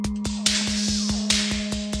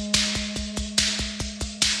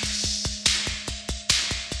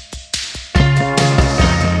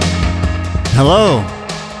Hello.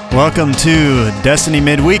 Welcome to Destiny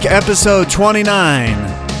Midweek, episode 29.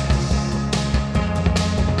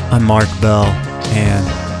 I'm Mark Bell,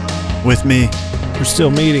 and with me... We're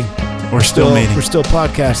still meeting. We're still meeting. We're still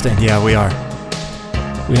podcasting. Yeah, we are.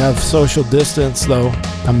 We have social distance, though.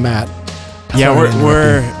 I'm Matt. Yeah,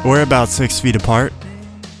 we're about 6 feet apart.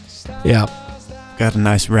 Yeah. Got a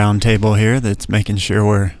nice round table here that's making sure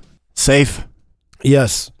we're safe.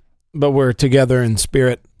 Yes, but we're together in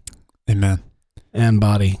spirit. Amen. And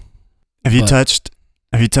body. Have you touched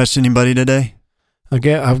anybody today?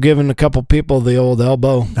 Okay, I've given a couple people the old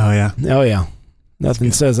elbow. Oh yeah. Oh yeah.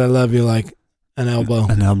 Nothing says I love you like an elbow.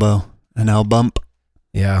 An elbow bump.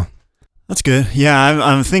 Yeah. That's good. Yeah,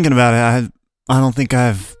 I'm thinking about it. I don't think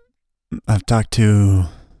I've talked to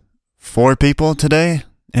 4 people today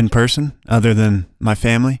in person other than my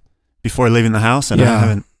family before leaving the house, and I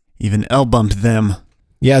haven't even elbumped them.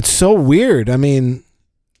 Yeah, it's so weird. I mean,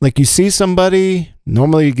 like you see somebody,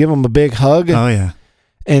 normally you give them a big hug. Oh yeah.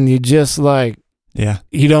 And you just like, yeah,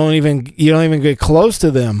 you don't even get close to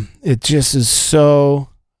them. It just is so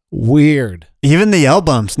weird. Even the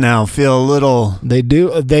elbumps now feel a little. They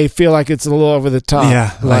do. They feel like it's a little over the top.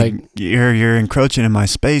 Yeah, like you're encroaching in my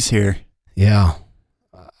space here. Yeah,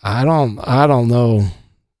 I don't know.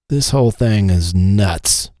 This whole thing is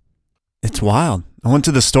nuts. It's wild. I went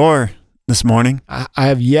to the store this morning. I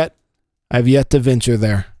have yet to venture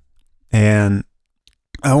there. And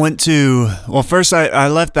I went to, first I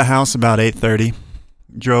left the house about 8:30,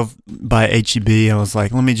 drove by H-E-B. I was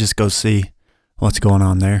like, let me just go see what's going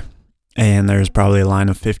on there. And there's probably a line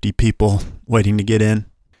of 50 people waiting to get in.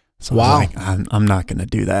 So wow. I was like, I'm not going to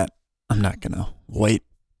do that. I'm not going to wait.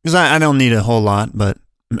 Because I don't need a whole lot, but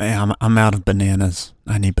man, I'm out of bananas.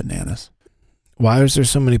 I need bananas. Why is there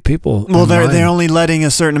so many people? Well, they're only letting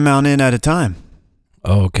a certain amount in at a time.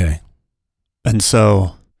 Oh, okay. And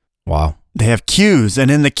so, wow, they have queues,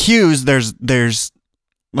 and in the queues, there's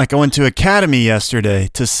like I went to Academy yesterday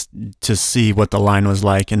to see what the line was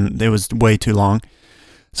like, and it was way too long,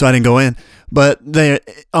 so I didn't go in. But they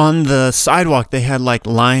on the sidewalk they had like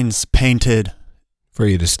lines painted for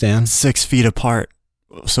you to stand 6 feet apart.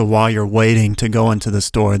 So while you're waiting to go into the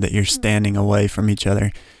store, that you're standing away from each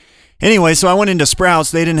other. Anyway, so I went into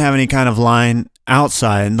Sprouts. They didn't have any kind of line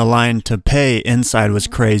outside, and the line to pay inside was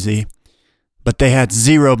crazy. But they had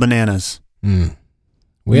 0 bananas. Mm.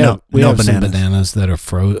 We have bananas. Some bananas that are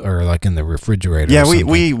or like in the refrigerator. Yeah,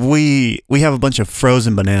 we have a bunch of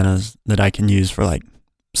frozen bananas that I can use for like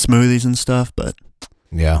smoothies and stuff. But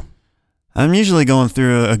yeah, I'm usually going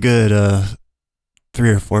through a good 3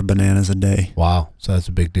 or 4 bananas a day. Wow, so that's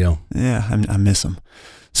a big deal. Yeah, I miss them.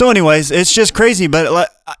 So, anyways, it's just crazy.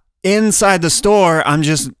 But inside the store, I'm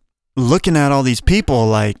just looking at all these people.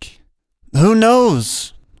 Like, who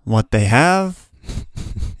knows what they have,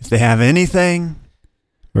 if they have anything.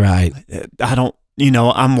 Right. I don't,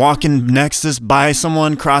 I'm walking next to by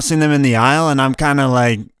someone, crossing them in the aisle, and I'm kind of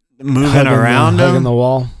like moving around them. Hugging the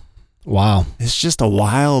wall. Wow. It's just a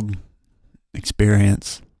wild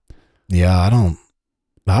experience. Yeah, I don't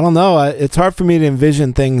know. It's hard for me to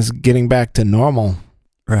envision things getting back to normal.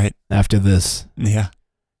 Right. After this. Yeah.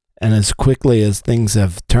 And as quickly as things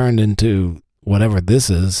have turned into whatever this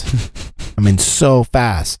is, I mean, so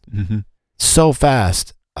fast. Mm-hmm. So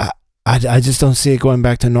fast. I just don't see it going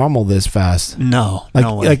back to normal this fast. No,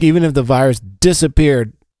 no way. Like even if the virus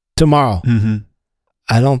disappeared tomorrow, mm-hmm.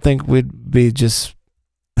 I don't think we'd be just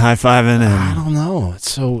high-fiving and I don't know.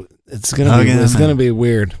 It's gonna be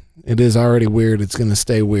weird. It is already weird. It's gonna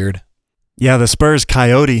stay weird. Yeah, the Spurs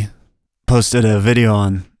Coyote posted a video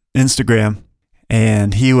on Instagram,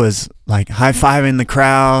 and he was like high-fiving the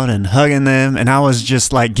crowd and hugging them, and I was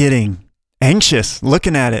just like getting anxious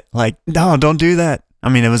looking at it. Like, no, don't do that. I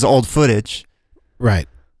mean, it was old footage. Right.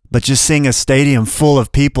 But just seeing a stadium full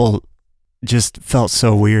of people just felt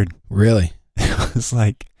so weird. Really? It was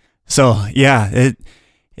like, so yeah,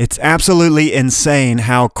 it's absolutely insane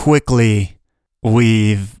how quickly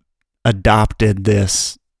we've adopted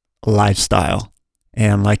this lifestyle.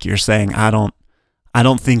 And like you're saying, I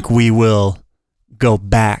don't think we will go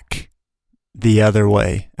back the other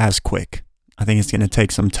way as quick. I think it's going to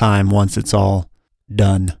take some time once it's all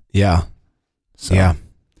done. Yeah. So. Yeah.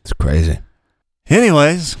 It's crazy.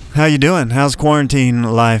 Anyways, how you doing? How's quarantine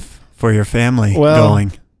life for your family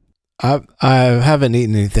going? I haven't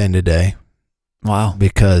eaten anything today. Wow.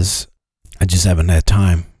 Because I just haven't had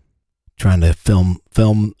time trying to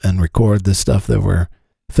film and record the stuff that we're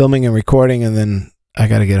filming and recording, and then I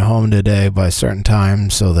got to get home today by a certain time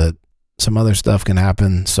so that some other stuff can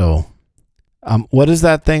happen. So, what is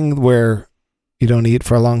that thing where you don't eat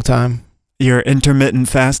for a long time? You're intermittent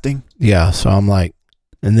fasting? Yeah, so I'm like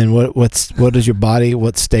And then what does your body,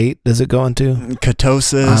 what state does it go into?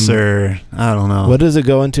 Ketosis or I don't know. What does it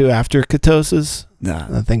go into after ketosis?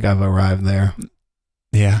 Nah. I think I've arrived there.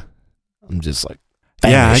 Yeah. I'm just like,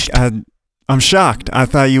 yeah, finished. I'm shocked. I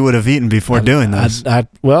thought you would have eaten before doing this. I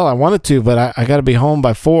wanted to, but I got to be home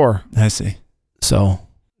by 4. I see. So,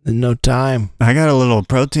 in no time. I got a little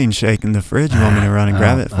protein shake in the fridge. You want me to run and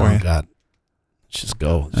grab it for you? God. Let's just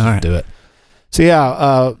go. Let's All right. do it. So,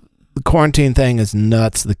 yeah, the quarantine thing is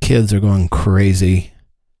nuts. The kids are going crazy,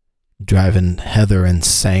 driving Heather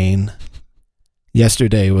insane.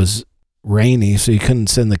 Yesterday was rainy, so you couldn't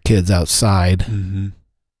send the kids outside. Mm-hmm.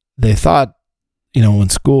 They thought, when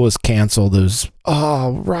school was canceled, it was,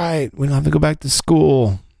 oh, right, we don't have to go back to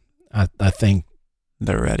school. I think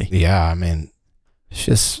They're ready. Yeah, I mean, it's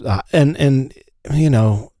just and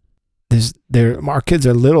our kids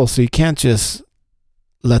are little, so you can't just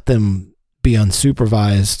let them be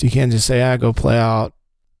unsupervised. You can't just say, go play out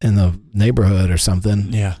in the neighborhood or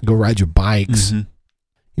something. Yeah. Go ride your bikes.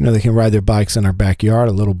 Mm-hmm. They can ride their bikes in our backyard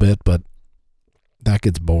a little bit, but that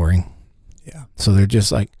gets boring. Yeah. So they're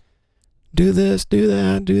just like, do this, do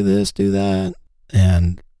that, do this, do that.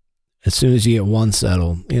 And as soon as you get one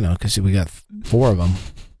settled, because we got 4 of them,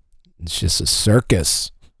 it's just a circus.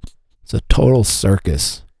 It's a total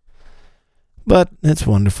circus. But it's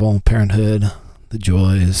wonderful. Parenthood, the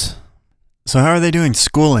joys. So how are they doing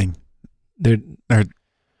schooling?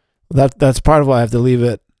 That's part of why I have to leave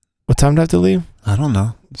at, what time do I have to leave? I don't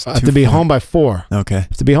know. I have to be home by 4. Okay. I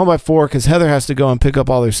have to be home by 4 because Heather has to go and pick up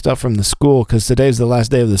all their stuff from the school because today's the last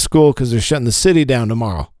day of the school because they're shutting the city down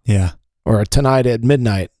tomorrow. Yeah. Or tonight at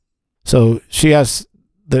midnight. So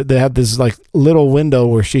they have this like little window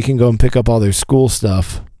where she can go and pick up all their school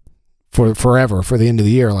stuff for forever, for the end of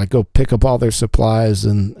the year. Like go pick up all their supplies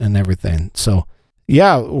and everything. So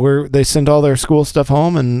yeah, they send all their school stuff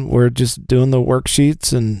home and we're just doing the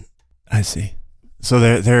worksheets and. I see. So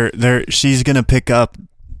she's gonna pick up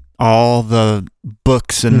all the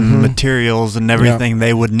books and materials and everything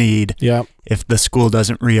they would need if the school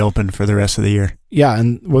doesn't reopen for the rest of the year. Yeah,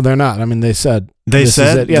 and they're not. I mean, they said this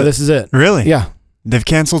is it. Yeah, this is it. Really? Yeah. They've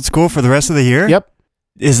canceled school for the rest of the year? Yep.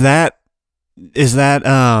 Is that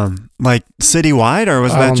like citywide or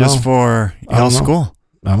was that just for y'all's school?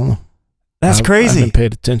 I don't know. That's crazy. I haven't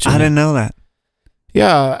paid attention. I didn't know that.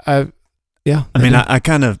 Yeah, I mean, I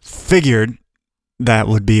kind of figured that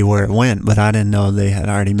would be where it went, but I didn't know they had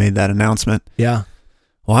already made that announcement. Yeah.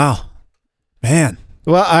 Wow. Man.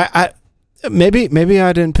 Well, I maybe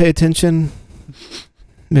I didn't pay attention.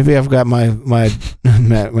 Maybe I've got my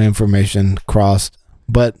information crossed,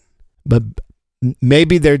 but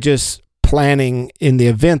maybe they're just planning in the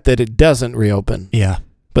event that it doesn't reopen. Yeah.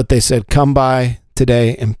 But they said come by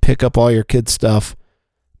today and pick up all your kids' stuff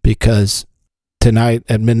because tonight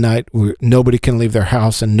at midnight nobody can leave their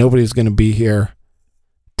house and nobody's going to be here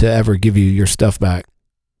to ever give you your stuff back.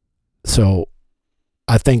 So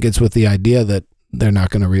I think it's with the idea that they're not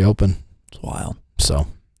going to reopen. It's wild. So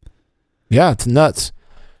yeah, it's nuts.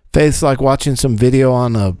 Faith's like watching some video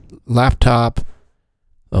on a laptop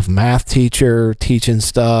of math teacher teaching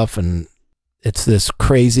stuff, and it's this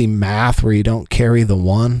crazy math where you don't carry the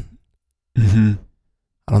 1. Mm-hmm.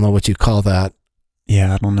 I don't know what you call that.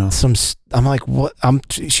 Yeah, I don't know. I'm like, what?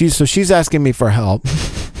 She's asking me for help,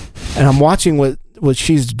 and I'm watching what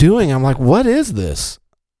she's doing. I'm like, what is this?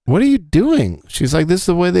 What are you doing? She's like, this is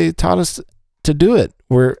the way they taught us to do it.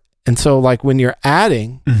 And so like when you're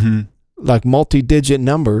adding like multi-digit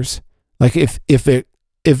numbers, like if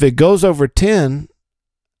it goes over 10,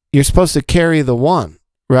 you're supposed to carry the 1,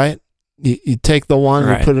 right? You take the 1,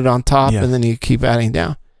 right. You put it on top, and then you keep adding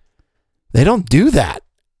down. They don't do that.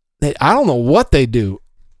 I don't know what they do.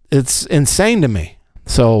 It's insane to me.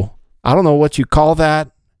 So I don't know what you call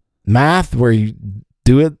that math where you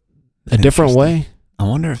do it a different way. I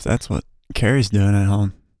wonder if that's what Carrie's doing at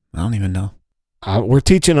home. I don't even know. We're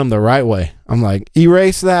teaching them the right way. I'm like,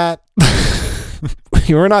 erase that.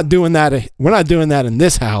 We're not doing that. We're not doing that in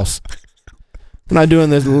this house. We're not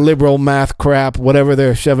doing this liberal math crap, whatever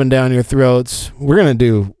they're shoving down your throats. We're gonna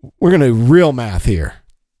do real math here,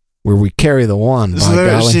 where we carry the 1.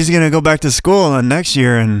 So she's gonna go back to school next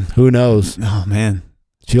year, and who knows? Oh man,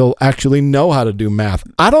 she'll actually know how to do math.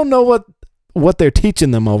 I don't know what they're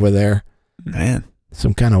teaching them over there. Man,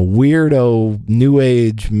 some kind of weirdo new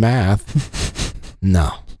age math.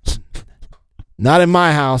 No, not in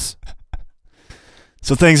my house.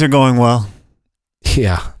 So things are going well.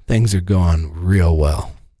 Yeah, things are going real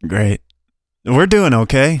well. Great. We're doing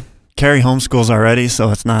okay. Carrie homeschools already, so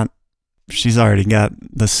it's not, she's already got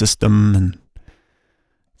the system, and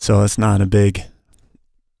so it's not a big,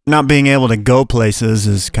 not being able to go places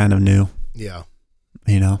is kind of new. Yeah.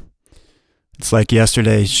 It's like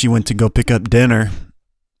yesterday she went to go pick up dinner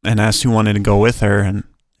and asked who wanted to go with her, and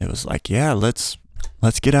it was like, yeah, let's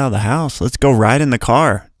get out of the house. Let's go ride in the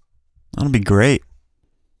car. That'll be great.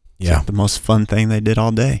 It's Yeah. like the most fun thing they did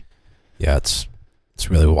all day. Yeah, it's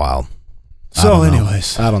really wild. So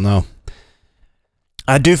anyways, I don't know.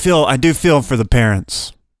 I do feel for the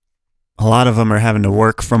parents. A lot of them are having to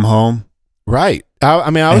work from home. Right. I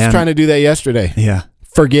was trying to do that yesterday. Yeah.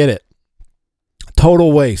 Forget it.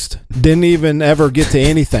 Total waste. Didn't even ever get to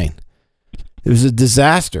anything. It was a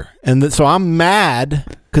disaster. And so I'm mad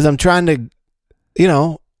because I'm trying to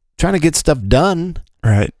get stuff done.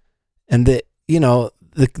 Right. And the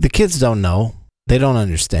kids don't know. They don't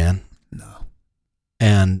understand. No.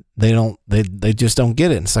 And they just don't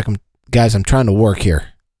get it. And it's like, I'm trying to work here.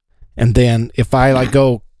 And then if I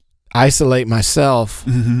go isolate myself,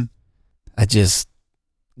 Mm-hmm.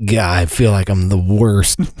 I feel like I'm the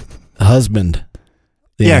worst husband.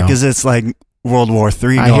 Yeah, because it's like World War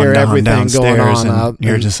III I going hear down everything downstairs, going on and out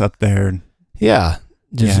you're and- just up there. Yeah.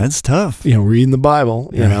 Yeah, it's tough. Reading the Bible,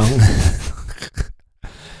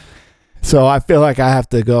 So I feel like I have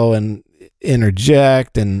to go and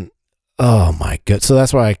interject and, oh my God. So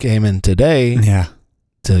that's why I came in today Yeah.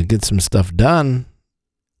 to get some stuff done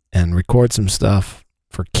and record some stuff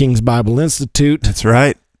for King's Bible Institute. That's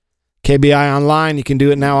right. KBI Online. You can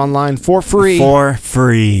do it now online for free. For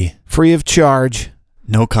free. Free of charge.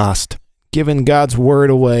 No cost. Giving God's word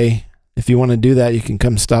away. If you want to do that, you can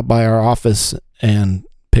come stop by our office and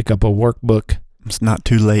pick up a workbook. It's not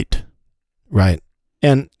too late. Right.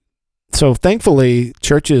 And so thankfully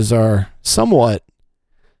churches are somewhat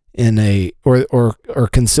in or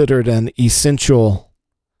considered an essential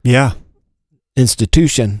Yeah.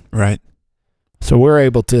 institution. Right. So we're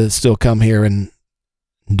able to still come here and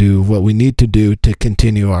do what we need to do to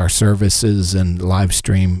continue our services and live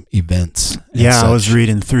stream events. and Yeah, I such. was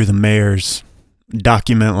reading through the mayor's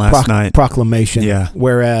document last night. Proclamation. Yeah.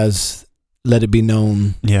 Whereas, let it be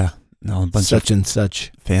known, Yeah. No, a bunch such of and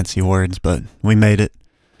such. fancy words, but we made it.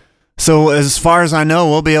 So as far as I know,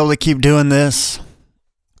 we'll be able to keep doing this,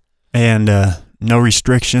 and no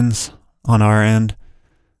restrictions on our end,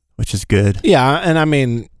 which is good. Yeah, and I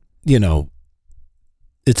mean,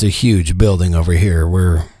 it's a huge building over here.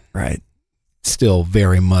 We're Right. still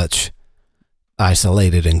very much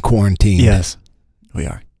isolated and quarantined. Yes, we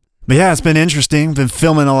are. But yeah, it's been interesting. Been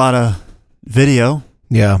filming a lot of video.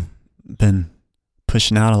 Yeah. Been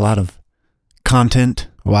pushing out a lot of content.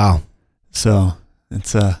 Wow. So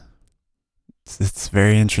it's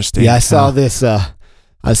very interesting. Yeah, I saw this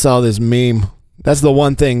meme. That's the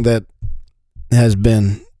one thing that has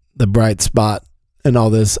been the bright spot in all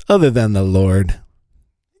this, other than the Lord,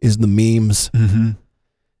 is the memes. Mm-hmm.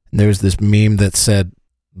 There's this meme that said,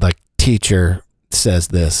 like, teacher says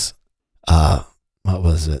this. What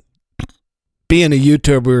was it? Being a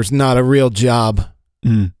YouTuber is not a real job.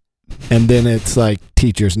 Mm. And then it's like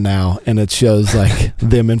teachers now, and it shows like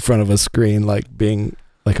them in front of a screen, like being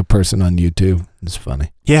like a person on YouTube. It's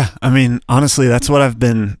funny. Yeah, I mean, honestly, that's what I've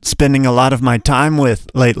been spending a lot of my time with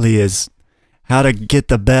lately is how to get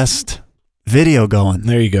the best video going.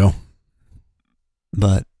 There you go.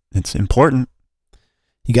 But it's important.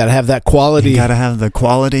 You got to have that quality. You got to have the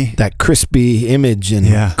quality. That crispy image and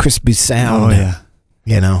Yeah. crispy sound. Oh,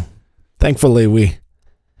 yeah. Thankfully we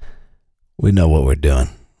know what we're doing.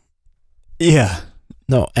 Yeah.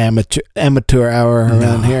 No amateur hour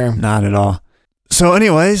around here. Not at all. So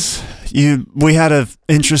anyways, we had an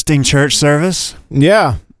interesting church service.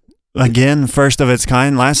 Yeah. Again, first of its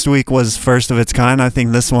kind. Last week was first of its kind. I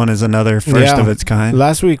think this one is another first of its kind.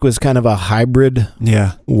 Last week was kind of a hybrid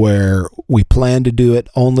Yeah. where we planned to do it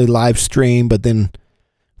only live stream, but then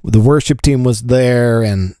the worship team was there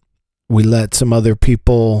and we let some other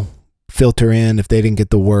people filter in if they didn't get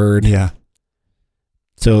the word. Yeah.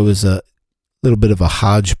 So it was a little bit of a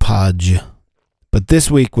hodgepodge. But this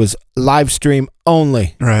week was live stream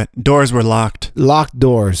only. Right. Doors were locked. Locked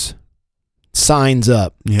doors. Signs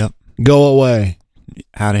up. Yep. Go away.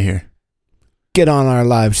 Out of here. Get on our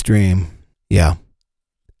live stream. Yeah.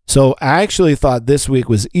 So I actually thought this week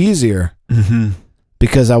was easier Mm-hmm.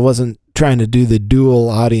 because I wasn't trying to do the dual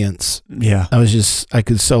audience. Yeah. I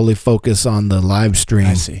could solely focus on the live stream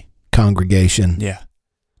I see. congregation. Yeah.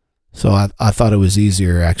 So I thought it was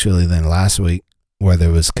easier actually than last week where there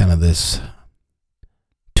was kind of this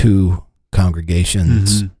two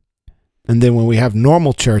congregations. Mhm. And then when we have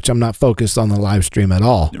normal church, I'm not focused on the live stream at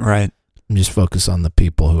all. Right. I'm just focused on the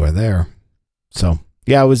people who are there. So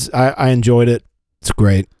yeah, I enjoyed it. It's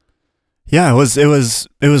great. Yeah, it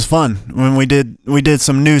was fun when we did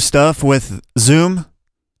some new stuff with Zoom.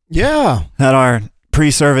 Yeah. Had our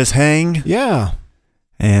pre-service hang, Yeah.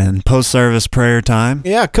 and post-service prayer time.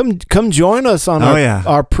 Yeah, come join us on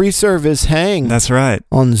our pre-service hang. That's right.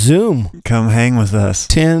 On Zoom. Come hang with us.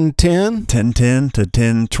 10:10 to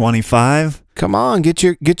 10:25. Come on, get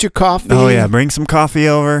your coffee. Oh yeah, bring some coffee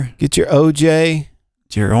over. Get your OJ.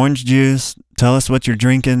 Get your orange juice. Tell us what you're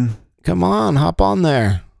drinking. Come on, hop on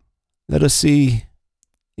there. Let us see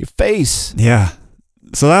your face. Yeah.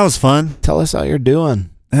 So that was fun. Tell us how you're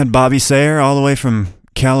doing. I had Bobby Sayer all the way from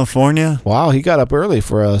California. Wow, he got up early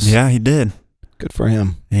for us. Yeah, he did. Good for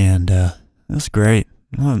him. And it was great.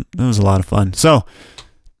 Well, it was a lot of fun. So,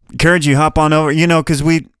 encourage you, hop on over. Because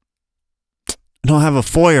we don't have a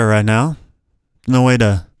foyer right now. No way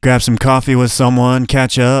to grab some coffee with someone,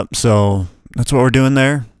 catch up. So, that's what we're doing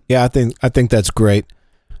there. Yeah, I think that's great.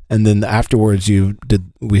 And then afterwards,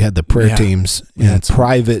 we had the prayer teams in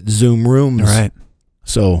private Zoom rooms. Right.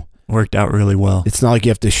 So worked out really well. It's not like you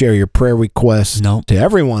have to share your prayer requests to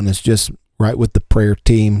everyone. It's just right with the prayer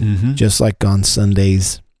team, just like on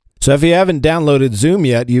Sundays. So if you haven't downloaded Zoom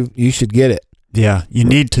yet, you should get it. Yeah, you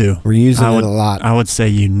need to. We're using it a lot. I would say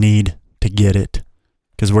you need to get it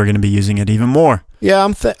because we're going to be using it even more. Yeah,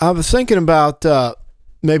 I was thinking about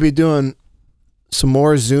maybe doing some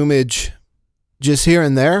more Zoomage just here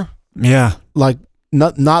and there. Yeah. Like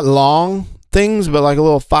not long things, but like a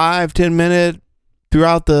little 5-10 minute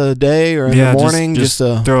throughout the day or in the morning. Just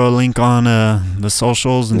throw a link on the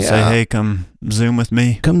socials and say, hey, come Zoom with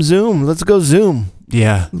me. Come Zoom. Let's go Zoom.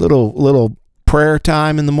 Yeah. Little prayer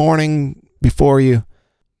time in the morning before you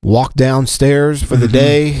walk downstairs for the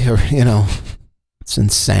day, or it's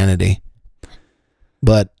insanity.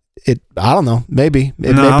 But I don't know. Maybe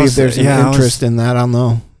if there's an interest in that, I don't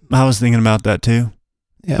know. I was thinking about that too.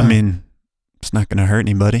 Yeah. I mean, it's not going to hurt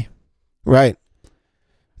anybody. Right.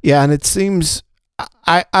 Yeah, and it seems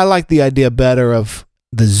I like the idea better of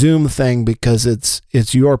the Zoom thing because it's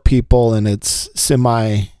your people and it's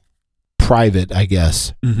semi-private, I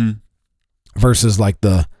guess. Mm-hmm. Versus like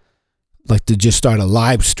to just start a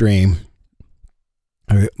live stream.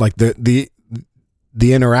 Like the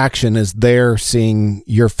interaction is they're seeing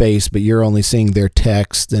your face, but you're only seeing their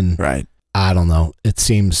text, and right. I don't know. It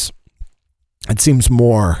seems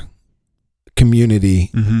more community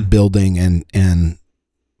building and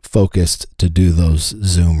focused to do those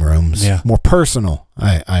Zoom rooms. Yeah. More personal,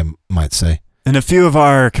 I might say. And a few of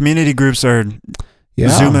our community groups are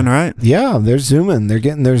Zooming, right? Yeah, they're Zooming. They're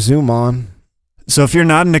getting their Zoom on. So if you're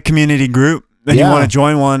not in a community group and you want to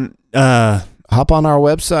join one, hop on our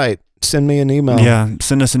website. Send me an email. Yeah,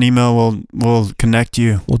 send us an email. We'll connect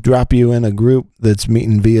you. We'll drop you in a group that's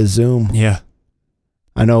meeting via Zoom. Yeah.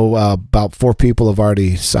 I know about 4 people have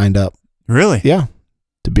already signed up. Really? Yeah.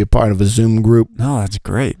 To be a part of a Zoom group. No, that's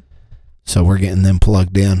great. So we're getting them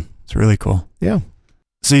plugged in. It's really cool. Yeah.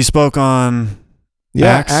 So you spoke on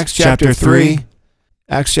Acts chapter 3.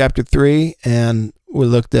 Acts chapter 3, and we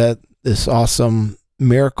looked at this awesome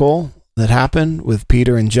miracle that happened with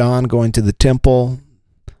Peter and John going to the temple,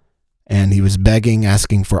 and he was begging,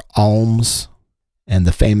 asking for alms, and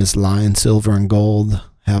the famous line, silver and gold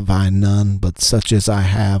have I none, but such as I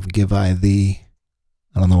have give I thee.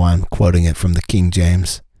 I don't know why I'm quoting it from the King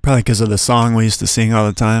James. Probably because of the song we used to sing all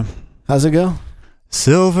the time. How's it go?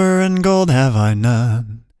 Silver and gold have I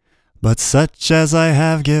none, but such as I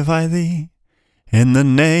have give I thee. In the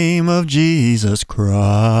name of Jesus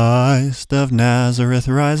Christ of Nazareth,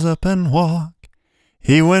 rise up and walk.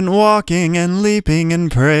 He went walking and leaping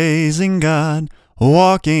and praising God,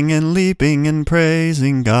 walking and leaping and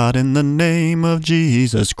praising God. In the name of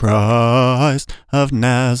Jesus Christ of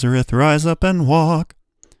Nazareth, rise up and walk.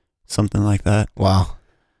 Something like that. Wow.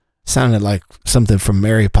 Sounded like something from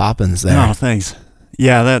Mary Poppins there. Oh, thanks.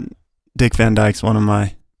 Yeah, that Dick Van Dyke's one of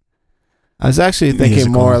my I was actually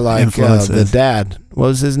thinking more like the dad. What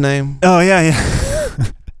was his name? Oh, yeah.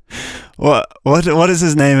 What is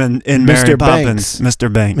his name in Mary Poppins?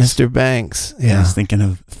 Mr. Banks. Mr. Banks. Yeah. I was thinking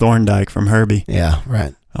of Thorndike from Herbie. Yeah,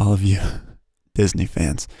 right. All of you Disney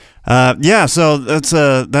fans. So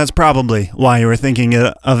that's probably why you were thinking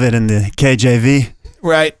of it in the KJV.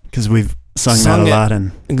 Right. Because we've sung that a lot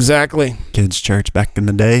in kids' church back in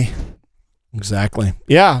the day. Exactly.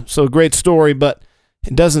 Yeah, so great story, but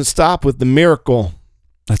it doesn't stop with the miracle.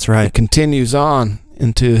 That's right. It continues on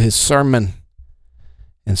into his sermon.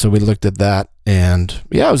 And so we looked at that, and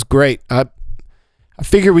yeah, it was great. I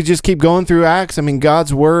figure we just keep going through Acts. I mean,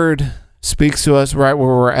 God's word speaks to us right where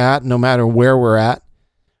we're at, no matter where we're at.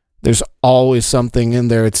 There's always something in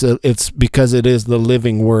there. It's because it is the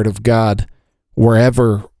living word of God.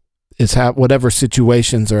 Wherever whatever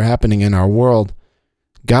situations are happening in our world,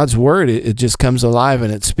 God's word, it just comes alive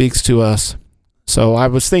and it speaks to us. So I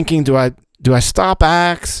was thinking, do I stop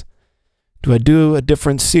Acts? Do I do a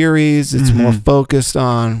different series? It's more focused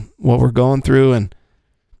on what we're going through. And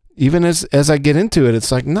even as I get into it,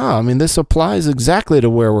 it's like, no, I mean, this applies exactly to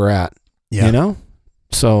where we're at, you know?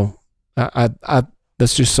 So I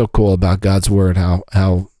that's just so cool about God's word,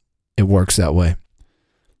 how it works that way.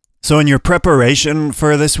 So in your preparation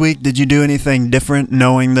for this week, did you do anything different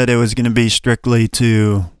knowing that it was going to be strictly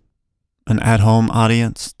to an at-home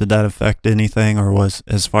audience? Did that affect anything, or was,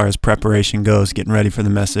 as far as preparation goes, getting ready for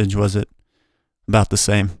the message, was it about the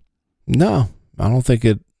same? No, I don't think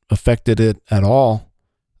it affected it at all.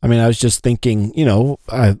 I mean, I was just thinking, you know,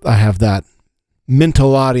 I have that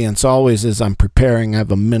mental audience always as I'm preparing. I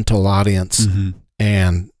have a mental audience,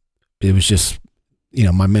 and it was just, you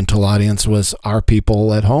know, my mental audience was our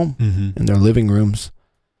people at home in their living rooms.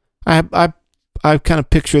 I kind of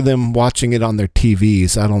picture them watching it on their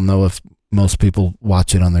TVs. I don't know if most people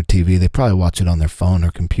watch it on their TV. They probably watch it on their phone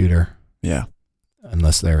or computer. Yeah.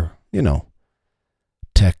 Unless they're, you know,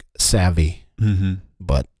 tech savvy.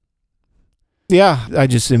 But yeah, I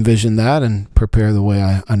just envision that and prepare the way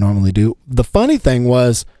I normally do. The funny thing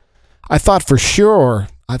was, I thought for certain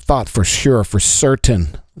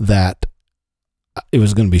that it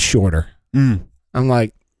was going to be shorter. I'm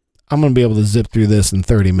like, I'm going to be able to zip through this in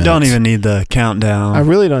 30 minutes. Don't even need the countdown. I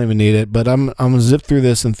really don't even need it, but I'm going to zip through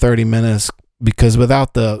this in 30 minutes because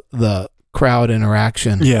without the crowd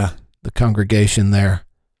interaction, the congregation there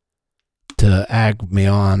to ag me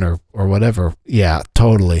on or whatever,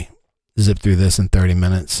 totally zip through this in 30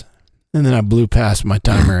 minutes. And then I blew past my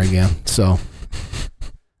timer again, so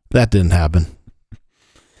that didn't happen.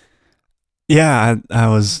 Yeah, I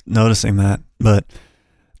was noticing that, but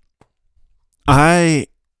I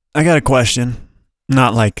got a question,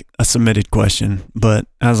 not like a submitted question, but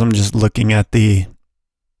as I'm just looking at the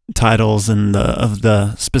titles and of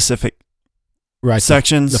the specific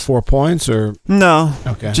sections, the 4 points, or no,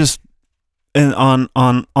 okay, just on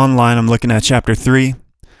online, I'm looking at chapter 3.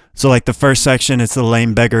 So like the first section, it's the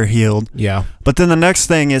lame beggar healed. Yeah. But then the next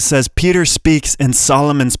thing, it says Peter speaks in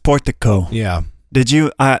Solomon's portico. Yeah. Did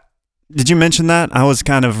you mention that? I was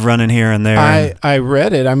kind of running here and there. I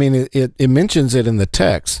read it. I mean, it mentions it in the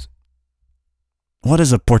text. What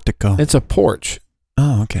is a portico? It's a porch.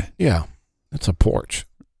 Oh, okay. Yeah, it's a porch.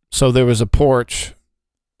 So there was a porch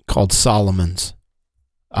called Solomon's.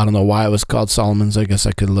 I don't know why it was called Solomon's. I guess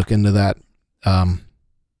I could look into that.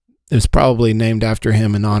 It was probably named after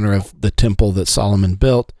him in honor of the temple that Solomon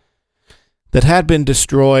built that had been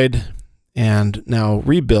destroyed and now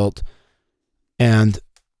rebuilt. And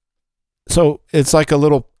so it's like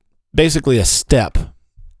basically a step.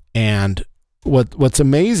 And what's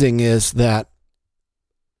amazing is that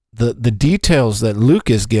the details that Luke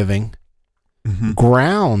is giving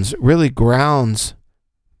really grounds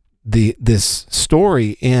this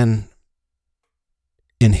story in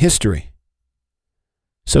history.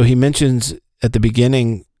 So he mentions at the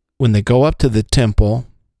beginning, when they go up to the temple,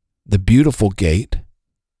 the beautiful gate,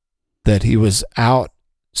 that he was out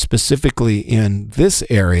specifically in this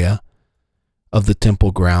area of the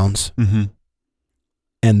temple grounds. And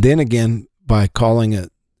then again, by calling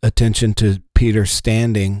attention to Peter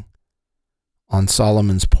standing on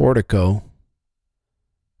Solomon's portico,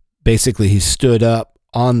 basically he stood up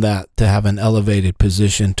on that to have an elevated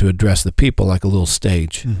position to address the people like a little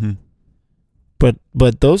stage.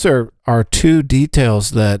 But those are two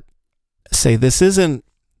details that say this isn't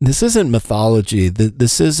mythology.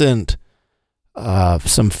 This isn't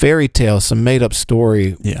some fairy tale, some made up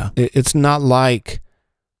story. Yeah, it's not like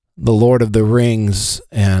the Lord of the Rings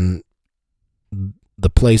and the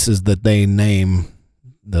places that they name,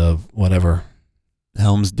 the whatever,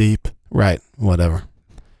 Helm's Deep, right? Whatever,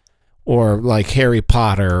 or like Harry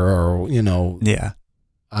Potter, or Yeah,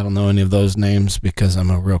 I don't know any of those names because I'm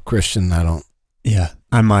a real Christian. Yeah,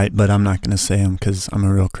 I might, but I'm not going to say them because I'm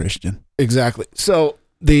a real Christian. Exactly. So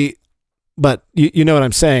but you know what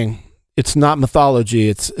I'm saying? It's not mythology.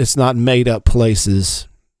 It's not made up places.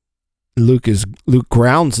 Luke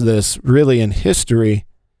grounds this really in history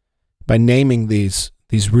by naming these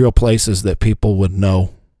real places that people would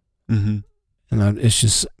know. And it's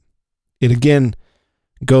just, it again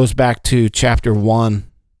goes back to chapter 1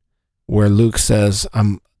 where Luke says,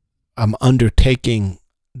 I'm undertaking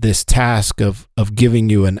this task of giving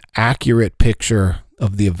you an accurate picture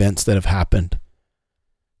of the events that have happened.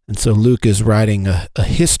 And so Luke is writing a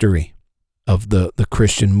history of the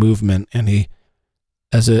Christian movement, and he,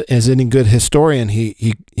 as any good historian,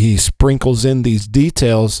 he sprinkles in these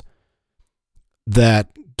details that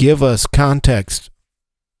give us context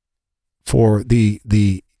for the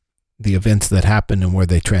events that happened and where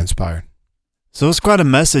they transpired. So it's quite a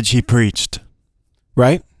message he preached.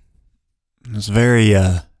 Right? It was very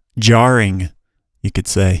jarring, you could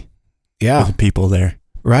say, Yeah. for the people there.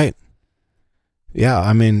 Right. Yeah.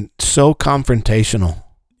 I mean, so confrontational.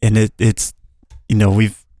 And it's,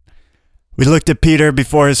 we looked at Peter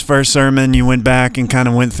before his first sermon. You went back and kind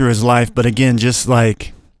of went through his life. But again, just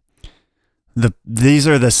like these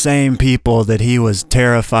are the same people that he was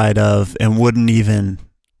terrified of and wouldn't even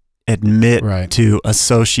admit to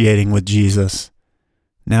associating with Jesus.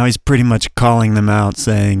 Now he's pretty much calling them out,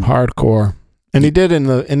 saying hardcore. And he did in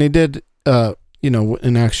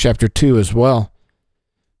Acts chapter 2 as well,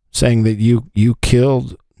 saying that you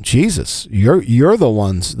killed Jesus. You're the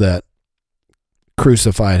ones that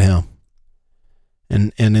crucified him.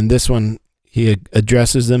 And in this one, he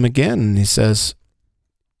addresses them again, and he says,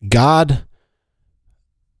 God,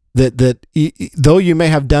 that though you may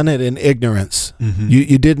have done it in ignorance,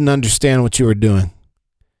 you didn't understand what you were doing,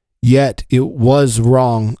 yet it was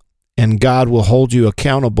wrong, and God will hold you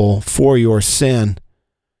accountable for your sin.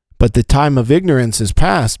 But the time of ignorance is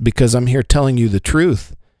past, because I'm here telling you the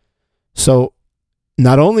truth. So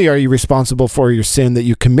not only are you responsible for your sin that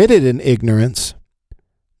you committed in ignorance,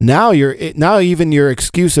 now even your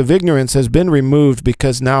excuse of ignorance has been removed,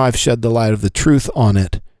 because now I've shed the light of the truth on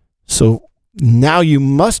it. So now you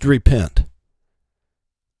must repent,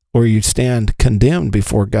 or you stand condemned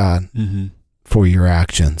before God for your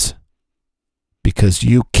actions, because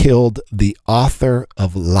you killed the author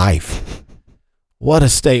of life. What a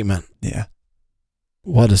statement. Yeah.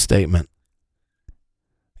 What a statement.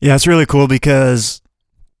 Yeah, it's really cool because,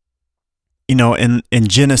 in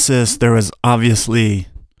Genesis, there was obviously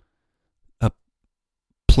a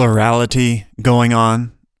plurality going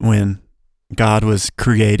on when God was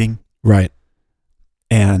creating. Right.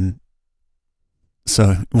 And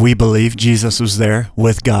so we believe Jesus was there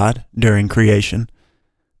with God during creation,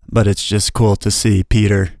 but it's just cool to see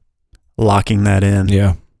Peter locking that in.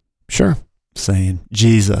 Yeah, sure. Saying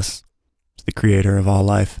Jesus is the creator of all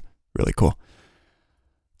life. Really cool.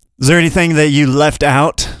 Is there anything that you left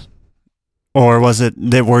out, or was it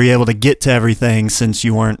that were you able to get to everything since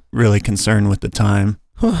you weren't really concerned with the time?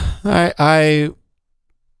 I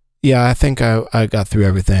think I got through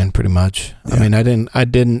everything pretty much. Yeah. I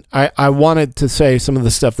mean, I wanted to say some of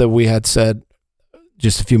the stuff that we had said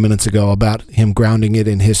just a few minutes ago about him grounding it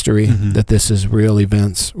in history, that this is real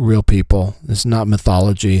events, real people. This is not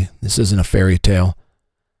mythology. This isn't a fairy tale.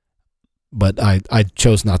 But I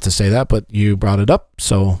chose not to say that, but you brought it up,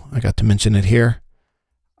 so I got to mention it here.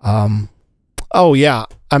 Oh yeah,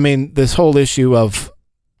 I mean, this whole issue of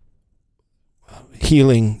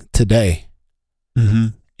healing today,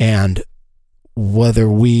 and whether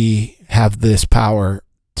we have this power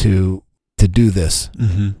to do this.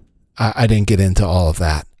 I didn't get into all of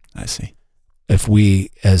that. I see. If we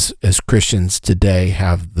as Christians today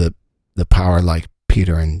have the power like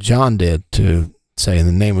Peter and John did to say, in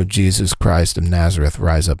the name of Jesus Christ of Nazareth,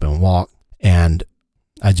 rise up and walk. And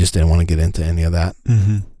I just didn't want to get into any of that.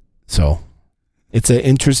 So it's an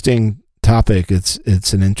interesting topic.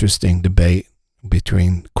 It's an interesting debate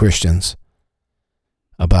between Christians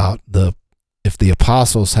about if the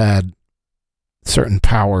apostles had certain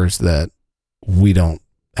powers that we don't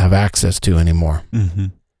have access to anymore.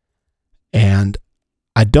 And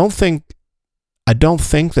I don't think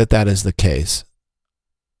that is the case.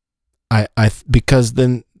 Because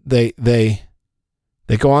then they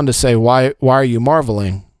go on to say, why are you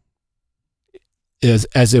marveling?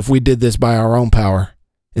 As if we did this by our own power.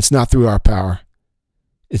 It's not through our power.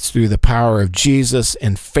 It's through the power of Jesus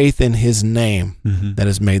and faith in his name that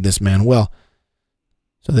has made this man well.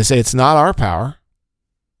 So they say it's not our power,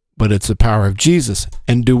 but it's the power of Jesus.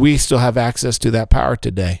 And do we still have access to that power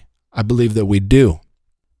today? I believe that we do.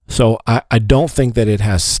 So I don't think that it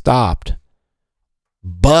has stopped,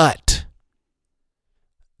 but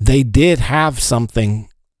they did have something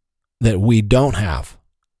that we don't have.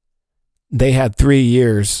 They had 3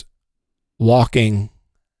 years walking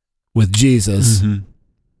with Jesus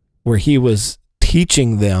where he was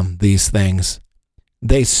teaching them these things.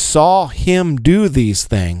 They saw him do these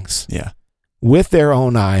things with their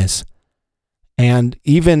own eyes. And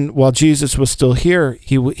even while Jesus was still here,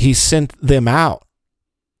 he sent them out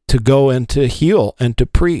to go and to heal and to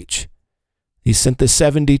preach. He sent the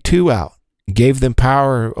 72 out, gave them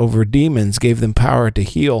power over demons, gave them power to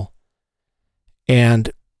heal.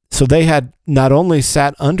 And so they had not only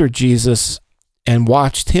sat under Jesus and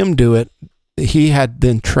watched him do it, he had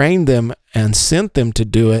then trained them and sent them to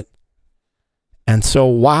do it. And so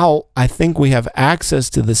while I think we have access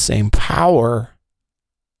to the same power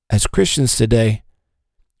as Christians today,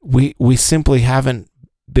 we simply haven't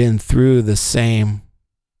been through the same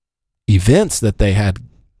events that they had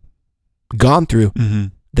gone through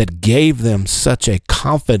that gave them such a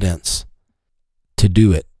confidence to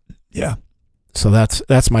do it. Yeah. So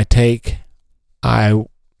that's my take. I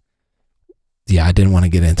didn't want to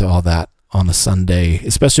get into all that on a Sunday,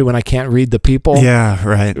 especially when I can't read the people. Yeah,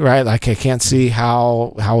 right. Right? Like I can't see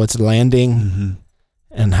how it's landing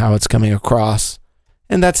and how it's coming across.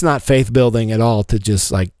 And that's not faith building at all to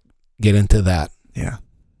just like get into that. Yeah.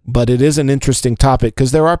 But it is an interesting topic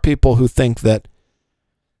because there are people who think that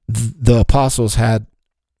the apostles had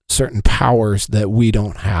certain powers that we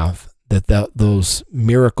don't have, that those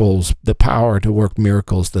miracles, the power to work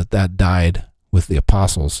miracles, that died with the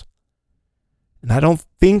apostles. And I don't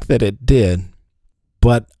think that it did,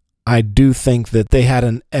 but I do think that they had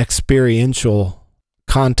an experiential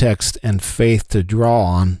context and faith to draw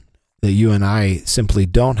on that you and I simply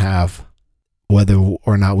don't have. Whether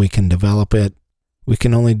or not we can develop it, we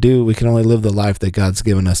can only live the life that God's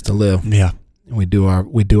given us to live. Yeah. And we do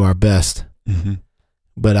our best. Mm-hmm.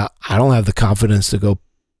 But I don't have the confidence to go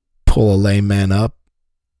pull a lame man up.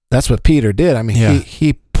 That's what Peter did. I mean,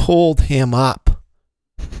 he pulled him up.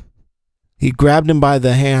 He grabbed him by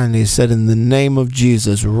the hand and he said, "In the name of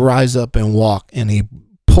Jesus, rise up and walk." And he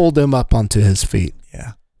pulled him up onto his feet.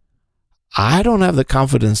 Yeah. I don't have the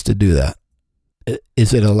confidence to do that.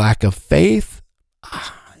 Is it a lack of faith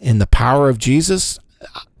in the power of Jesus?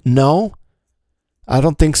 No, I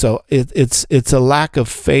don't think so. It's a lack of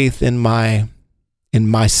faith in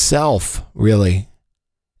myself, really,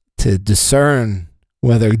 to discern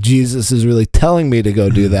whether Jesus is really telling me to go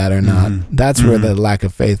do that or not. That's where the lack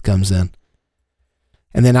of faith comes in.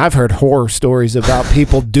 And then I've heard horror stories about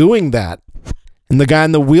people doing that, and the guy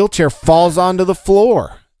in the wheelchair falls onto the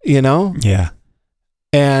floor, Yeah.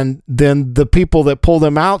 And then the people that pulled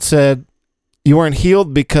him out said, "You weren't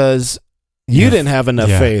healed because you didn't have enough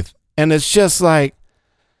faith." And it's just like,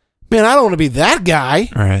 man, I don't want to be that guy.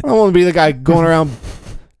 Right. I don't want to be the guy going around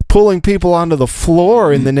pulling people onto the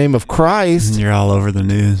floor in the name of Christ. And you're all over the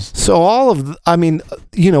news. So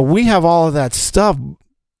we have all of that stuff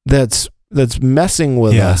that's messing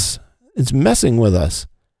with us. It's messing with us.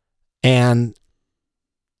 And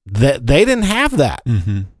that they didn't have that.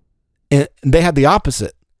 Mm-hmm. And they had the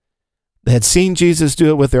opposite. They had seen Jesus do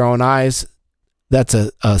it with their own eyes. That's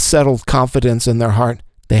a settled confidence in their heart.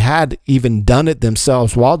 They had even done it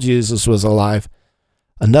themselves while Jesus was alive.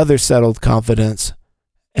 Another settled confidence.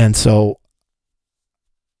 And so,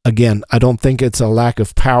 again, I don't think it's a lack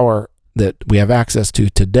of power that we have access to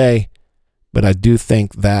today, but I do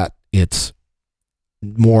think that it's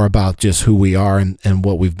more about just who we are and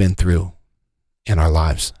what we've been through in our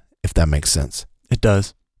lives, if that makes sense. It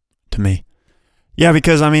does to me. Yeah,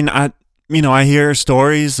 because I hear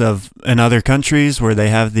stories in other countries where they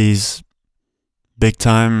have these big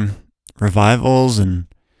time revivals and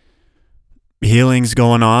healings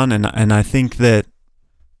going on, and I think that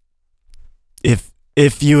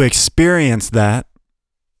if you experience that,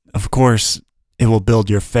 of course, it will build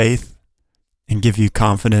your faith and give you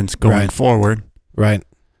confidence going forward. Right.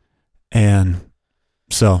 And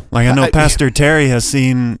so, like, I know Pastor Terry has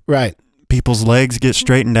seen people's legs get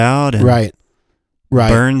straightened out and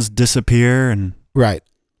burns disappear, and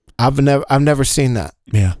I've never seen that.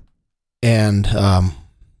 Yeah. And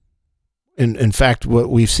in fact, what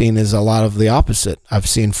we've seen is a lot of the opposite. I've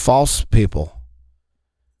seen false people.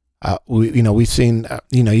 We've seen,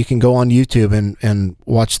 you can go on YouTube and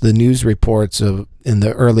watch the news reports of in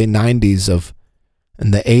the early 90s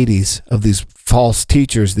in the 80s of these false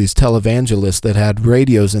teachers, these televangelists that had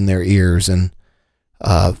radios in their ears, and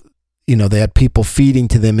they had people feeding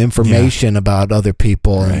to them information about other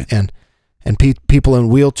people, and people in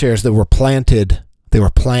wheelchairs that were planted. They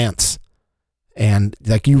were plants, and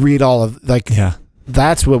like you read all of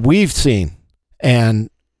that's what we've seen. And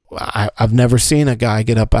I've never seen a guy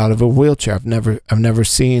get up out of a wheelchair. I've never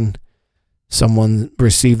seen someone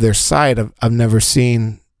receive their sight. I've never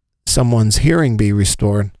seen someone's hearing be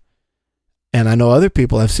restored. And I know other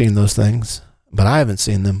people have seen those things, but I haven't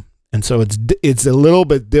seen them. And so it's a little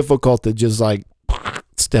bit difficult to just like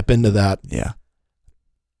step into that. Yeah.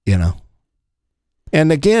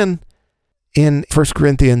 And again, in 1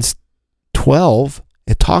 Corinthians 12,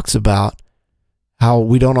 it talks about how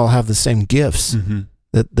we don't all have the same gifts. Mm-hmm.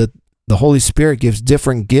 That the Holy Spirit gives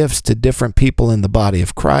different gifts to different people in the body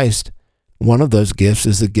of Christ. One of those gifts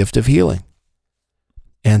is the gift of healing.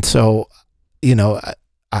 And so,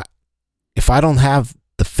 if I don't have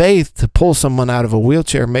the faith to pull someone out of a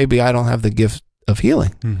wheelchair, maybe I don't have the gift of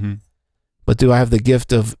healing. Mm-hmm. But do I have the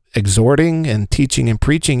gift of exhorting and teaching and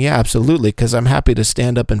preaching? Yeah, absolutely, because I'm happy to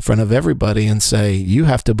stand up in front of everybody and say, you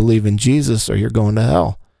have to believe in Jesus or you're going to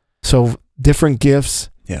hell. So different gifts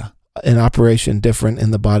in operation, different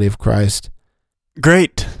in the body of Christ.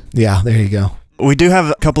 Great. Yeah, there you go. We do have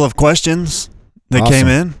a couple of questions that Awesome. came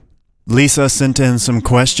in. Lisa sent in some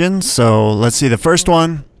questions. So let's see. The first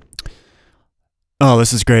one. Oh,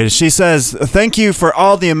 this is great. She says, thank you for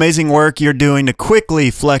all the amazing work you're doing to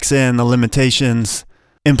quickly flex in the limitations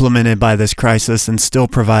implemented by this crisis and still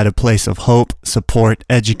provide a place of hope, support,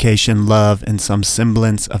 education, love, and some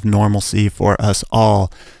semblance of normalcy for us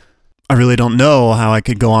all. I really don't know how I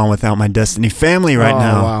could go on without my Destiny family right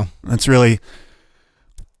now. Wow. That's really...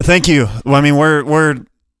 Thank you. Well, I mean, we're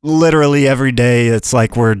literally every day, it's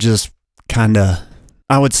like we're just kind of...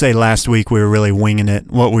 I would say last week we were really winging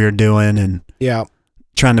it, what we were doing, and Yeah.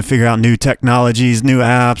 trying to figure out new technologies, new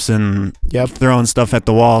apps, and Yep. throwing stuff at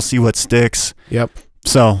the wall, see what sticks. Yep.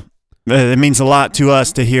 So it means a lot to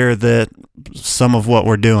us to hear that some of what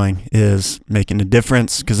we're doing is making a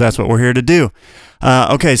difference, because that's what we're here to do.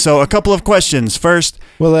 Okay, so a couple of questions. First,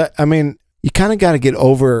 Well, I mean, you kind of got to get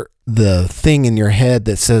over the thing in your head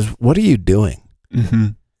that says, what are you doing?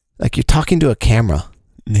 Like you're talking to a camera.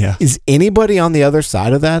 yeah, Is anybody on the other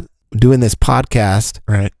side of that doing this podcast?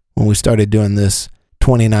 right. When we started doing this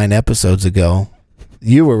 29 episodes ago,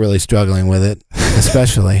 you were really struggling with it,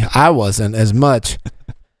 especially. I wasn't as much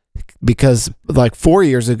because like 4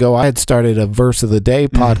 years ago, I had started a Verse of the Day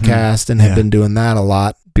podcast and had Yeah. been doing that a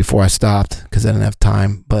lot before I stopped because I didn't have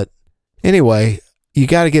time. But anyway, you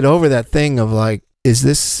got to get over that thing of like, is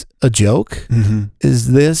this a joke?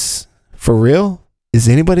 Is this for real? Is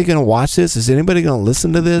anybody going to watch this? Is anybody going to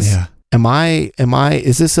listen to this? Yeah.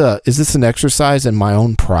 Is this an exercise in my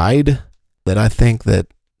own pride that I think that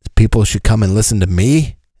people should come and listen to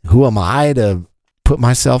me? Who am I to put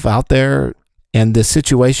myself out there? And this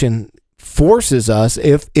situation forces us,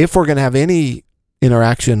 if we're going to have any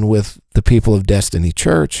interaction with the people of Destiny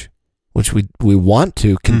Church, which we want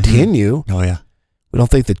to continue. Oh, yeah. We don't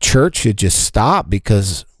think the church should just stop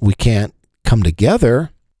because we can't come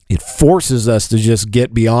together. It forces us to just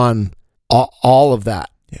get beyond all of that.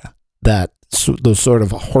 Yeah. Those sort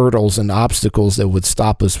of hurdles and obstacles that would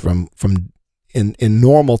stop us from in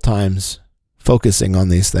normal times focusing on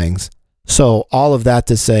these things. So all of that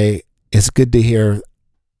to say, it's good to hear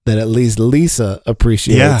that at least Lisa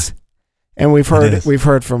appreciates. Yeah. And we've is.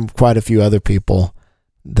 heard from quite a few other people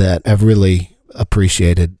that have really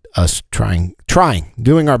appreciated us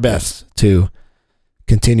doing our best to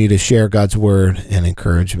continue to share God's word and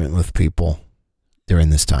encouragement with people during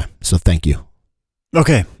this time. So thank you.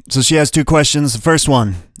 Okay, so she has two questions. The first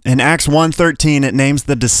one, in Acts 1:13, it names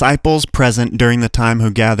the disciples present during this time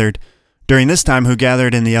who gathered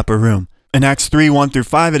in the upper room. In Acts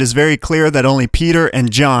 3:1-5, it is very clear that only Peter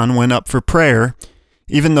and John went up for prayer,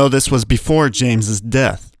 even though this was before James's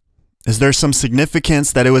death. Is there some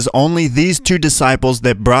significance that it was only these two disciples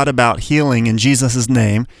that brought about healing in Jesus'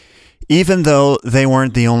 name, even though they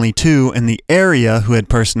weren't the only two in the area who had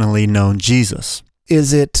personally known Jesus?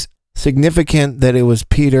 Is it significant that it was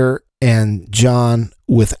Peter and John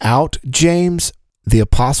without James, the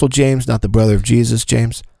Apostle James, not the brother of Jesus,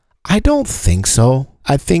 James? I don't think so.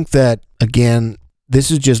 I think that, again, this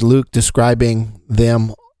is just Luke describing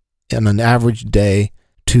them in an average day,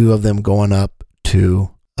 two of them going up to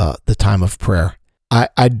the time of prayer.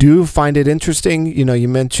 I do find it interesting. You know, you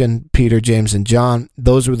mentioned Peter, James, and John.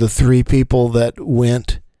 Those were the three people that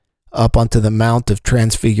went up onto the Mount of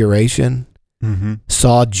Transfiguration,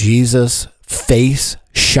 saw Jesus' face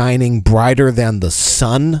shining brighter than the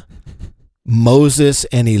sun. Moses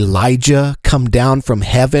and Elijah come down from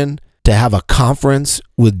heaven to have a conference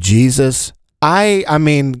with Jesus. I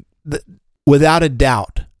mean, without a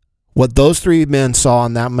doubt, what those three men saw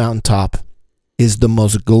on that mountaintop is the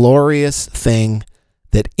most glorious thing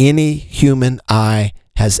that any human eye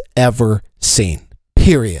has ever seen.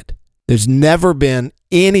 Period. There's never been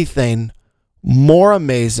anything more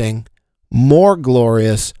amazing, more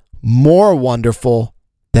glorious, more wonderful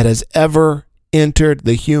that has ever entered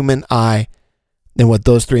the human eye than what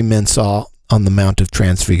those three men saw on the Mount of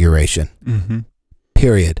Transfiguration.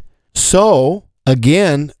 Period. So,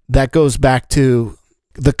 again, that goes back to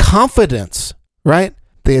the confidence, right?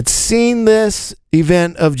 They had seen this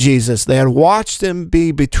event of Jesus. They had watched him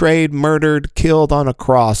be betrayed, murdered, killed on a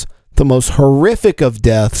cross, the most horrific of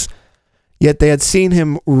deaths. Yet they had seen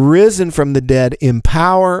him risen from the dead in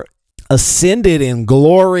power, ascended in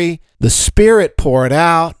glory, the Spirit poured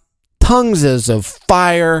out, tongues as of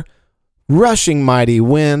fire, rushing mighty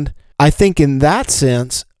wind. I think in that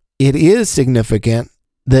sense, it is significant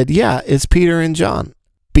that, yeah, it's Peter and John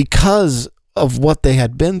because of what they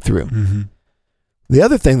had been through. The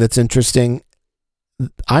other thing that's interesting,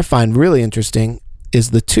 I find really interesting,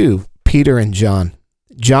 is the two, Peter and John.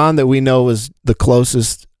 John, that we know was the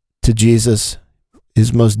closest to Jesus,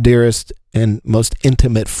 his most dearest and most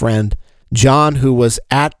intimate friend. John, who was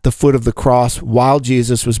at the foot of the cross while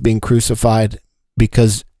Jesus was being crucified,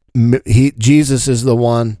 because Jesus is the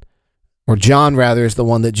one, or John rather, is the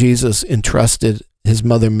one that Jesus entrusted his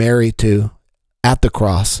mother Mary to at the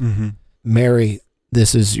cross. Mm-hmm. Mary,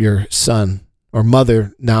 this is your son. Or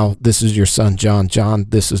mother, now this is your son, John. John,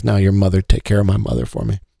 this is now your mother. Take care of my mother for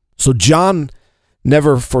me. So John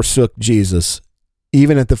never forsook Jesus.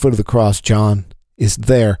 Even at the foot of the cross, John is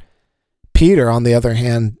there. Peter, on the other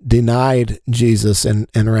hand, denied Jesus and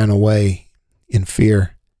ran away in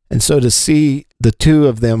fear. And so to see the two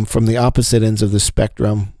of them from the opposite ends of the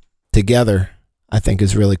spectrum together, I think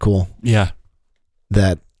is really cool. Yeah.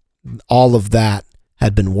 That all of that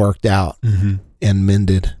had been worked out and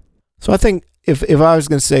mended. So I think if I was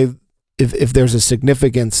going to say, if there's a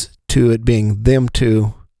significance to it being them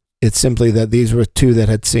two, it's simply that these were two that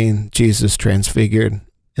had seen Jesus transfigured,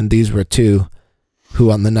 and these were two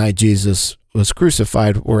who on the night Jesus was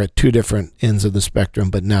crucified were at two different ends of the spectrum,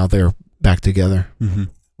 but now they're back together,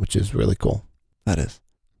 which is really cool. That is.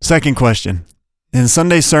 Second question. In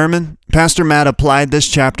Sunday's sermon, Pastor Matt applied this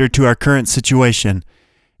chapter to our current situation,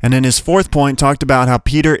 and in his fourth point talked about how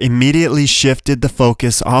Peter immediately shifted the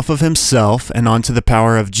focus off of himself and onto the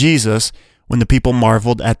power of Jesus when the people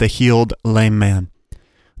marveled at the healed lame man.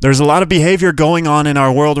 There's a lot of behavior going on in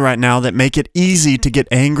our world right now that make it easy to get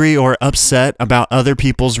angry or upset about other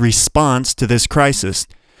people's response to this crisis.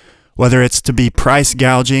 Whether it's to be price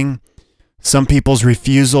gouging, some people's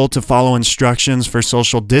refusal to follow instructions for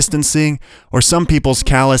social distancing, or some people's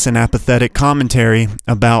callous and apathetic commentary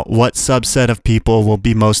about what subset of people will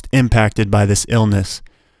be most impacted by this illness.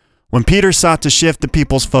 When Peter sought to shift the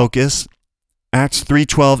people's focus, Acts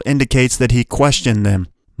 3:12 indicates that he questioned them.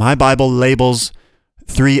 My Bible labels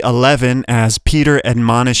 3:11 as Peter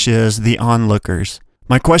admonishes the onlookers.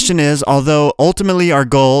 My question is, although ultimately our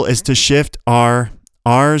goal is to shift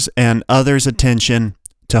ours and others' attention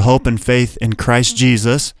to hope and faith in Christ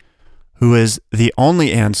Jesus, who is the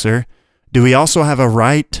only answer, do we also have a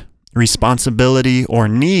right, responsibility, or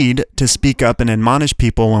need to speak up and admonish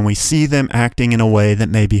people when we see them acting in a way that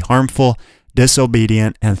may be harmful,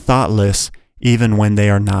 disobedient, and thoughtless, even when they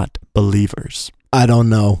are not believers? I don't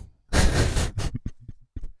know.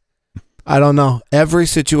 I don't know. Every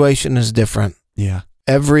situation is different. Yeah.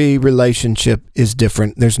 Every relationship is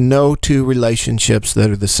different. There's no two relationships that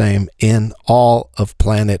are the same in all of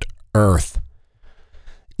planet Earth.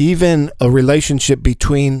 Even a relationship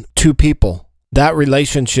between two people, that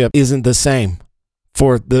relationship isn't the same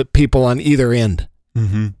for the people on either end.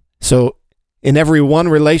 Mm-hmm. So in every one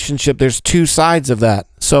relationship, there's two sides of that.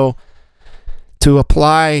 So to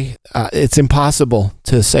apply, it's impossible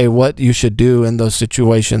to say what you should do in those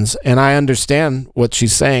situations. And I understand what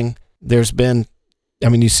she's saying. There's been,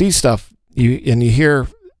 you see stuff, you hear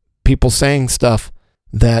people saying stuff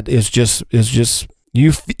that is just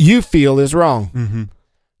you feel is wrong. Mm-hmm.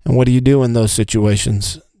 And what do you do in those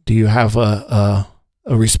situations? Do you have a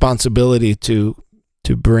responsibility to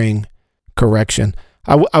bring correction?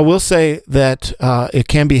 I will say that it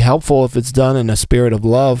can be helpful if it's done in a spirit of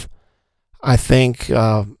love. I think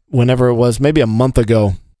whenever it was, maybe a month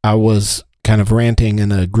ago, I was kind of ranting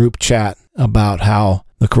in a group chat about how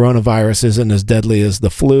the coronavirus isn't as deadly as the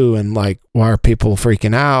flu, and like, why are people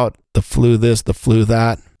freaking out? The flu this, the flu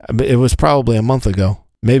that. It was probably a month ago,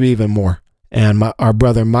 maybe even more. And our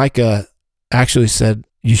brother Micah actually said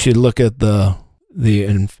you should look at the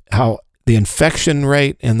infection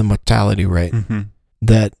rate and the mortality rate. Mm-hmm.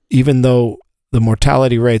 That even though the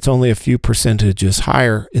mortality rate's only a few percentages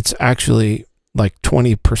higher, it's actually like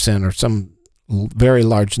 20% or some very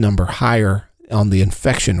large number higher on the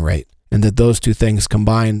infection rate. And that those two things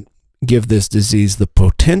combined give this disease the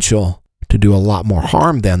potential to do a lot more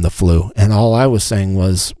harm than the flu. And all I was saying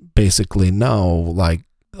was basically, no, like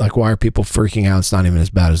why are people freaking out? It's not even as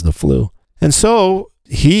bad as the flu. And so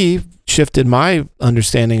he shifted my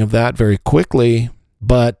understanding of that very quickly.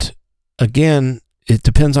 But again, it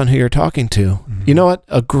depends on who you're talking to. Mm-hmm. You know what?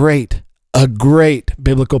 A great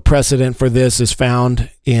biblical precedent for this is found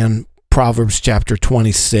in Proverbs chapter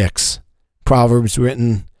 26. Proverbs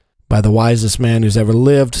written by the wisest man who's ever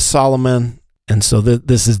lived, Solomon. And so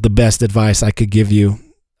this is the best advice I could give you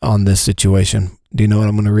on this situation. Do you know what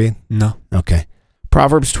I'm going to read? No. Okay.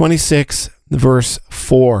 Proverbs 26, verse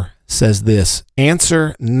 4 says this: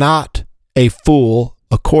 answer not a fool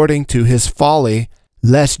according to his folly,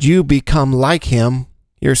 lest you become like him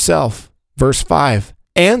yourself. Verse 5,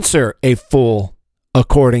 answer a fool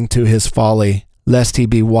according to his folly, lest he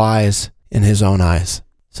be wise in his own eyes.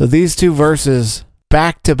 So these two verses,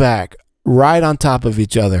 back to back, right on top of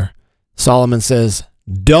each other, Solomon says,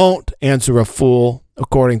 Don't answer a fool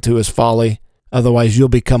according to his folly. Otherwise, you'll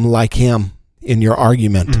become like him in your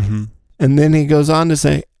argument. Mm-hmm. And then he goes on to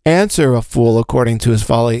say, answer a fool according to his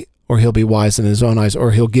folly, or he'll be wise in his own eyes,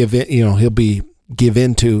 or he'll give in, give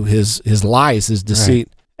into his lies, his deceit.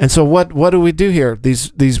 Right. And so what do we do here?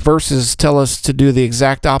 These verses tell us to do the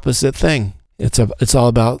exact opposite thing. It's all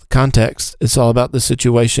about context. It's all about the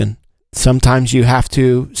situation. Sometimes you have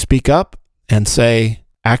to speak up and say,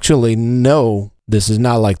 actually, no, this is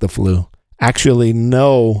not like the flu. Actually,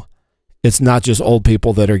 no, it's not just old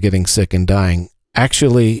people that are getting sick and dying.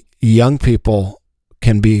 Actually, young people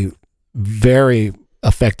can be very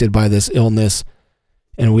affected by this illness,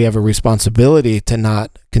 and we have a responsibility to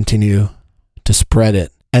not continue to spread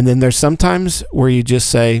it. And then there's sometimes where you just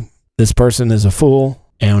say, this person is a fool,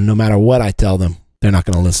 and no matter what I tell them, they're not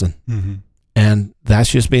going to listen. Mm-hmm. And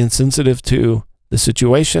that's just being sensitive to the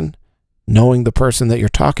situation, knowing the person that you're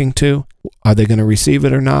talking to. Are they going to receive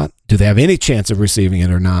it or not? Do they have any chance of receiving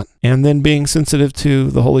it or not? And then being sensitive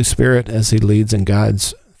to the Holy Spirit as he leads and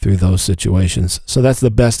guides through those situations. So that's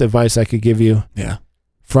the best advice I could give you. Yeah.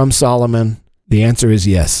 From Solomon, the answer is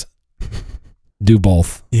yes. Do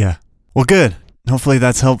both. Yeah. Well, good. Hopefully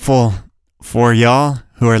that's helpful for y'all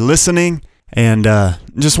who are listening. And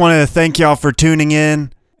just wanted to thank y'all for tuning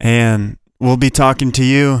in. And we'll be talking to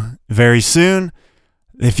you very soon.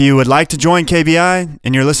 If you would like to join KBI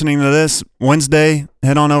and you're listening to this Wednesday,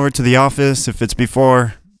 head on over to the office if it's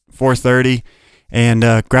before 4:30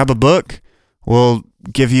 and grab a book. We'll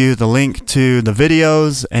give you the link to the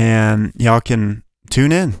videos and y'all can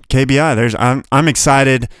tune in. KBI. I'm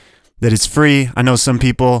excited that it's free. I know some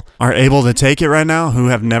people are able to take it right now who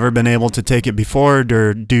have never been able to take it before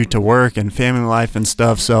due to work and family life and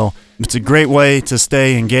stuff. So it's a great way to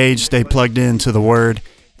stay engaged, stay plugged into the Word,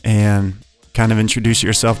 and kind of introduce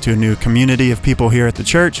yourself to a new community of people here at the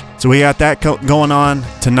church. So we got that going on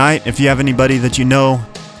tonight. If you have anybody that you know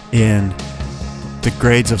in the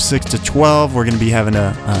grades of 6 to 12, we're going to be having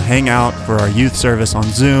a hangout for our youth service on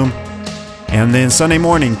Zoom. And then Sunday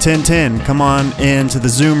morning, 10:10, come on into the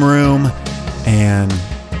Zoom room and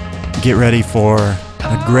get ready for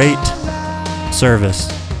a great service.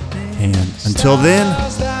 And until then,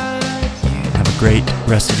 have a great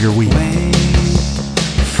rest of your week.